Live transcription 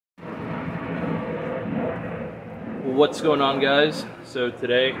What's going on, guys? So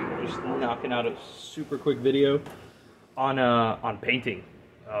today we're just knocking out a super quick video on painting.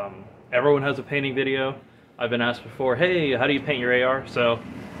 Everyone has a painting video. I've been asked before, hey, how do you paint your AR? So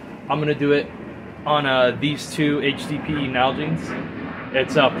I'm gonna do it on these two HDPE Nalgenes.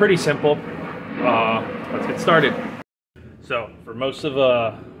 It's pretty simple. Let's get started. So for most of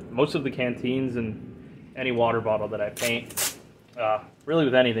the canteens and any water bottle that I paint, really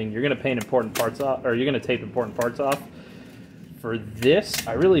with anything, you're gonna paint important parts off, or you're gonna tape important parts off. For this,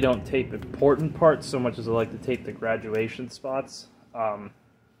 I really don't tape important parts so much as I like to tape the graduation spots.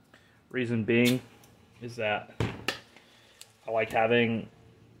 Reason being is that I like having,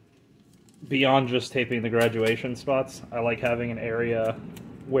 beyond just taping the graduation spots, I like having an area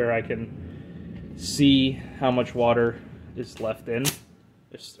where I can see how much water is left in,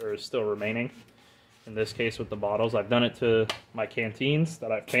 or is still remaining. In this case with the bottles, I've done it to my canteens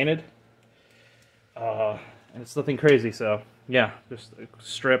that I've painted. And it's nothing crazy, so yeah, just a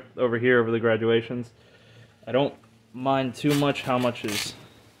strip over here over the graduations. I don't mind too much how much is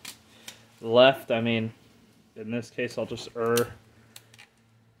left. I mean, in this case, I'll just I'll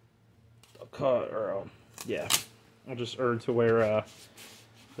just to where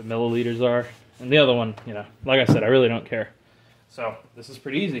the milliliters are. And the other one, you know, like I said, I really don't care. So this is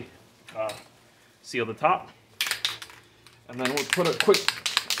pretty easy. Seal the top, and then we'll put a quick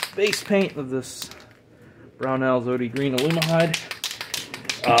base paint of this Brownells OD Green Aluma-Hide.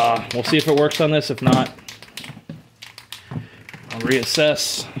 We'll see if it works on this. If not, I'll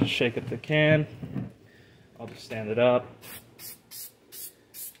reassess, shake up the can. I'll just stand it up.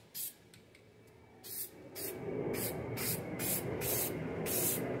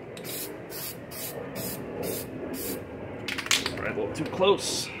 All right, a little too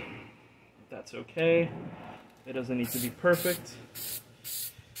close. That's okay. It doesn't need to be perfect.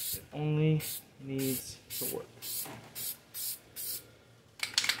 It only needs to work.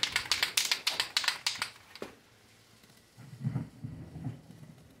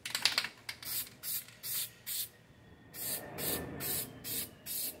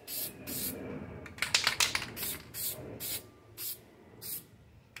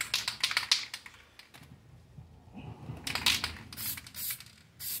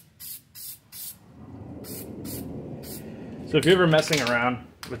 So if you're ever messing around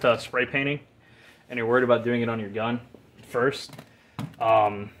with spray painting and you're worried about doing it on your gun first,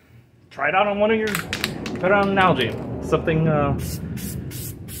 try it out on one of your, put it on an Nalgene. Something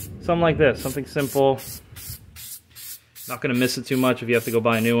like this, something simple. Not gonna miss it too much if you have to go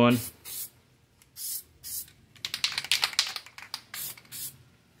buy a new one.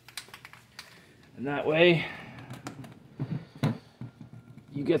 And that way,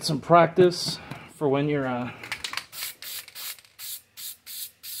 you get some practice for when you're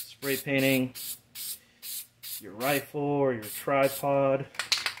spray painting your rifle or your tripod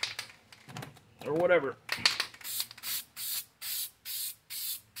or whatever.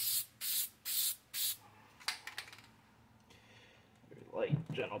 Very light,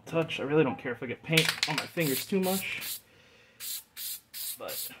 gentle touch. I really don't care if I get paint on my fingers too much,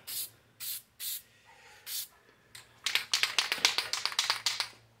 but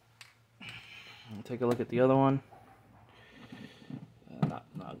I'll take a look at the other one.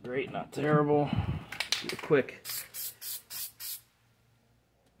 Not great, not terrible. Do a quick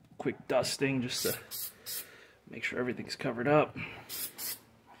dusting just to make sure everything's covered up.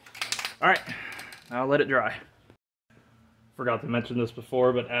 All right, now let it dry. Forgot to mention this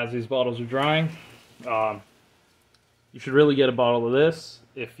before, but as these bottles are drying, you should really get a bottle of this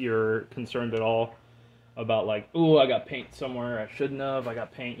if you're concerned at all about, like, ooh, I got paint somewhere I shouldn't have. I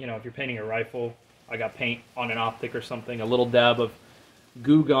got paint, you know, if you're painting a rifle, I got paint on an optic or something. A little dab of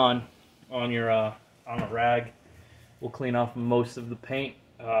Goo Gone on your on a rag will clean off most of the paint.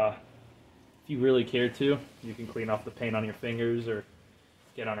 If you really care to, you can clean off the paint on your fingers or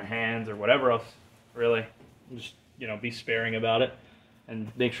get on your hands or whatever else. Really, just, you know, be sparing about it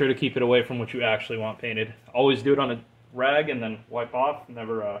and make sure to keep it away from what you actually want painted. Always do it on a rag and then wipe off.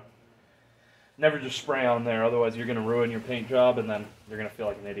 Never just spray on there, otherwise you're gonna ruin your paint job and then you're gonna feel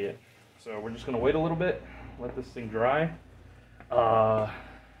like an idiot. So we're just gonna wait a little bit, let this thing dry.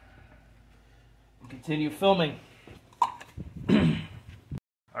 Continue filming.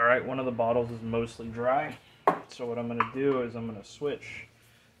 Alright, one of the bottles is mostly dry, so what I'm going to do is I'm going to switch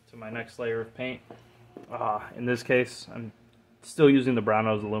to my next layer of paint. In this case, I'm still using the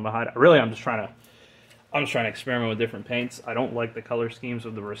Brownells Aluma-Hide. I'm just trying to experiment with different paints. I don't like the color schemes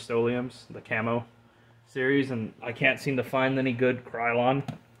of the Rustoleums, the Camo series, and I can't seem to find any good Krylon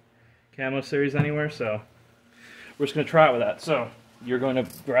Camo series anywhere, so we're just going to try it with that. So you're going to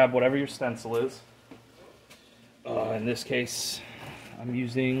grab whatever your stencil is. In this case, I'm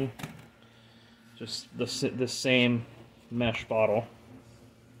using just the same mesh bottle.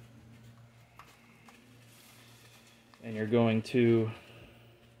 And you're going to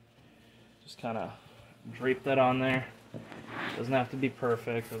just kind of drape that on there. Doesn't have to be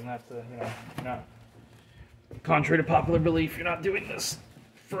perfect, doesn't have to, you know, you're not, contrary to popular belief, you're not doing this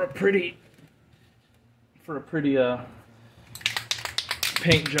for a pretty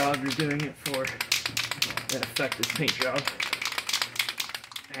paint job, you're doing it for an effective paint job.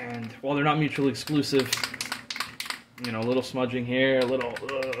 And while they're not mutually exclusive, you know, a little smudging here, a little,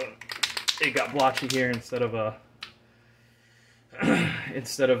 it got blotchy here instead of a, you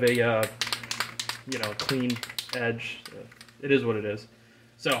know, clean edge. It is what it is.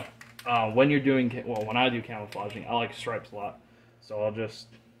 So, when you're doing, well, when I do camouflaging, I like stripes a lot. So I'll just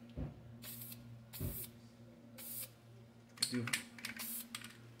do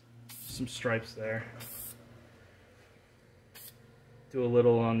some stripes there. Do a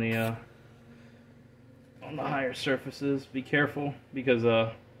little on the higher surfaces. Be careful because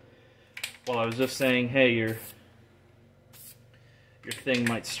while I was just saying, hey, your thing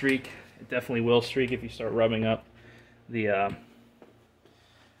might streak. It definitely will streak if you start rubbing up the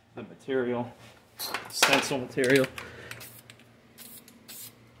material, stencil material.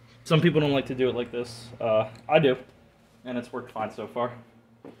 Some people don't like to do it like this. I do, and it's worked fine so far.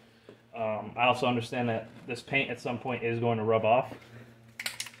 I also understand that this paint at some point is going to rub off.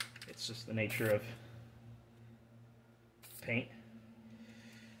 It's just the nature of paint.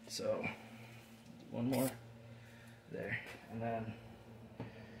 So, one more there, and then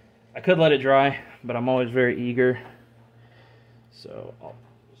I could let it dry, but I'm always very eager. So I'll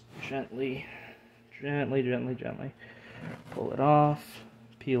just gently pull it off,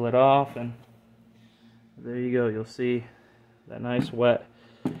 peel it off, and there you go. You'll see that nice wet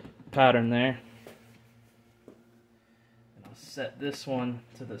pattern there. And I'll set this one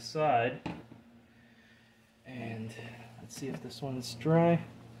to the side, and let's see if this one's dry.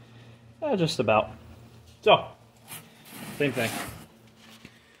 Just about. So, same thing.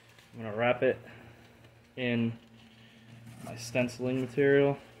 I'm going to wrap it in my stenciling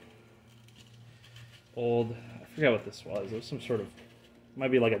material. Old, I forget what this was. It was some sort of,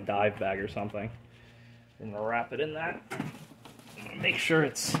 might be like a dive bag or something. I'm going to wrap it in that. I'm going to make sure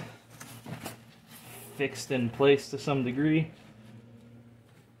it's fixed in place to some degree.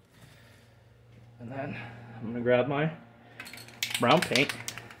 And then I'm going to grab my brown paint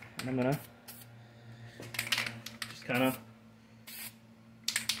and I'm going to just kind of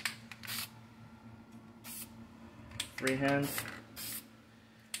freehand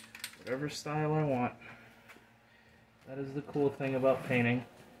whatever style I want. That is the cool thing about painting.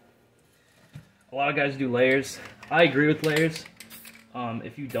 A lot of guys do layers. I agree with layers.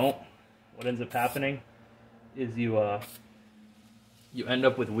 If you don't, what ends up happening is you end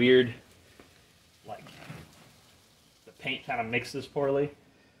up with weird, like, the paint kind of mixes poorly,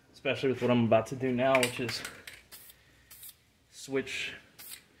 especially with what I'm about to do now, which is switch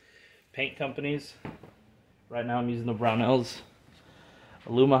paint companies. Right now I'm using the Brownells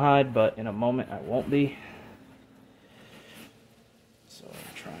Aluma-Hide, but in a moment I won't be. So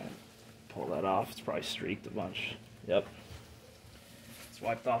I'm trying to pull that off. It's probably streaked a bunch. Yep. It's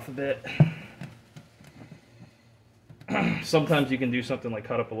wiped off a bit. Sometimes you can do something like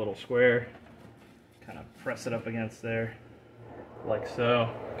cut up a little square, kind of press it up against there, like so.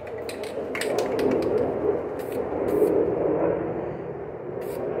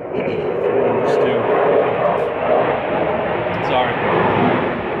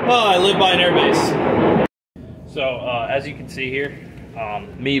 Oh, I live by an airbase. So, as you can see here,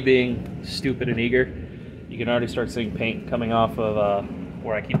 me being stupid and eager, you can already start seeing paint coming off of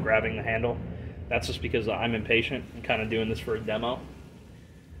where I keep grabbing the handle. That's just because I'm impatient and kind of doing this for a demo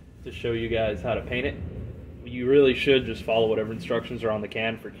to show you guys how to paint it. You really should just follow whatever instructions are on the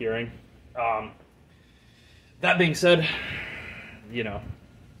can for curing. That being said, you know,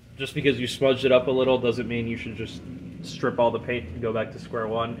 just because you smudged it up a little doesn't mean you should just strip all the paint and go back to square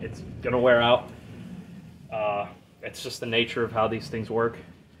one. It's gonna wear out. It's just the nature of how these things work.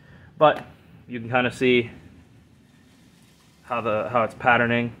 But you can kind of see how it's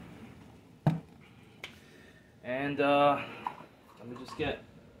patterning. And let me just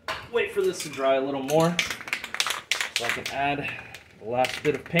wait for this to dry a little more so I can add the last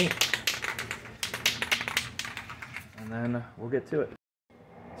bit of paint. And then we'll get to it.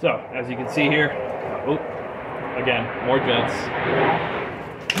 So, as you can see here, again, more jets.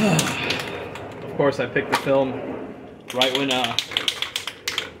 Of course, I picked the film right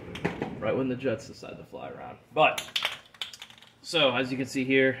when the jets decide to fly around. But, so as you can see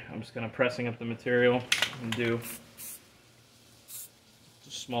here, I'm just kind of pressing up the material and do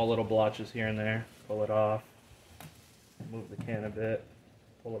small little blotches here and there. Pull it off. Move the can a bit.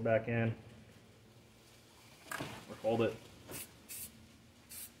 Pull it back in. Or hold it.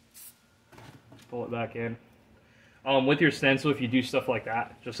 Pull it back in. With your stencil, if you do stuff like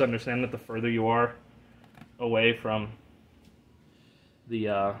that, just understand that the further you are away from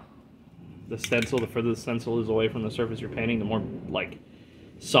the stencil, the further the stencil is away from the surface you're painting, the more like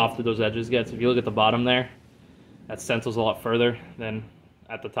softer those edges get. So if you look at the bottom there, that stencil's a lot further than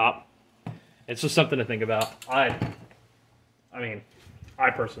at the top. It's just something to think about. I mean, I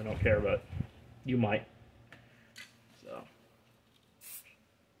personally don't care, but you might. So.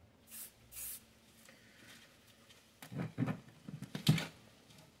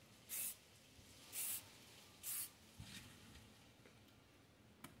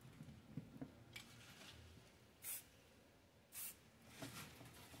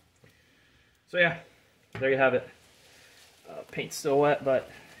 So yeah, there you have it. Paint's still wet, but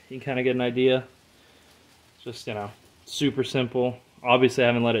you can kind of get an idea. Just, you know, super simple. Obviously I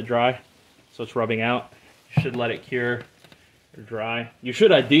haven't let it dry, so it's rubbing out. You should let it cure or dry. You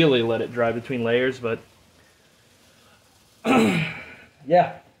should ideally let it dry between layers, but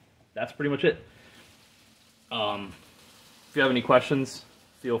yeah, that's pretty much it. If you have any questions,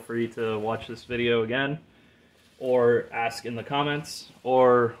 feel free to watch this video again, or ask in the comments,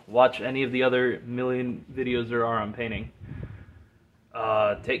 or watch any of the other million videos there are on painting.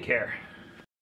 Take care.